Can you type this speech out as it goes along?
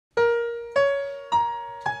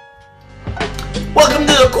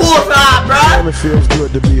cool side, bro. It feels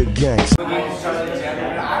good to be a gangster.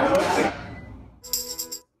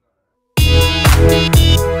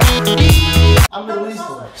 I'm the least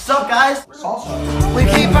one. What's up, guys? Salsa. We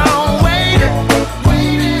keep on waiting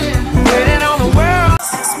on the world.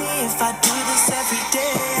 Ask me if I do this every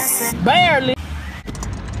day. I said barely.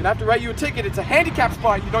 And I have to write you a ticket. It's a handicap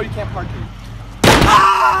spot. You know you can't park here.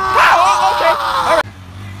 Ah! Okay. All right.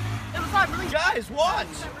 It was not really. Guys, watch.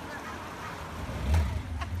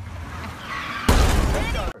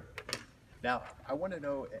 Now, I want to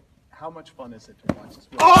know how much fun is it to watch this?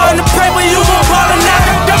 oh, in the paper you gon' call it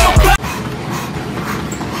now.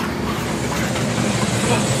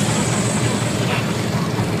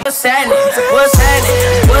 What's happening? What's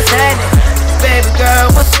happening? What's happening? Baby girl,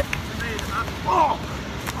 what's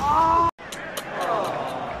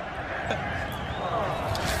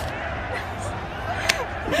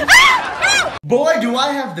Boy, do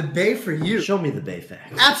I have the bay for you. Show me the bay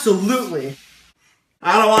fact. Absolutely.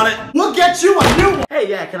 I don't want it. We'll get you a new one. Hey,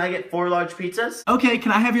 yeah, can I get 4 large pizzas? Okay,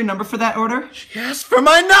 can I have your number for that order? Yes, for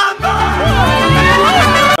my number!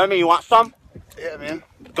 I mean, you want some? Yeah, man.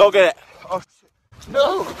 Go get it. Oh,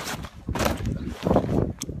 no.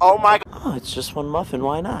 Oh my God. Oh, it's just one muffin.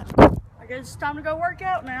 Why not? I guess it's time to go work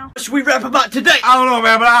out now. Should we rap about today? I don't know,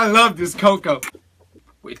 man, but I love this cocoa.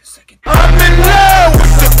 Wait a second. I'm in love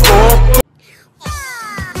with the cocoa.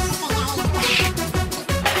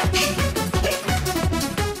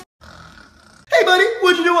 Hey, buddy,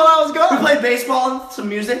 what'd you do while I was gone? We played baseball and some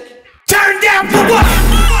music. turn down for what?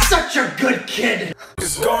 Such a good kid.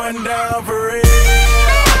 It's going down for real.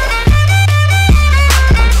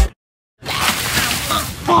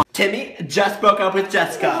 Timmy just broke up with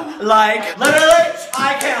Jessica. Like, literally,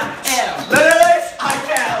 I can't. Literally, I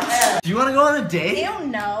can't. Do you want to go on a date? Ew,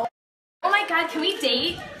 no. Oh my god, can we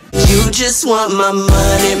date? You just want my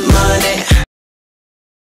money, money.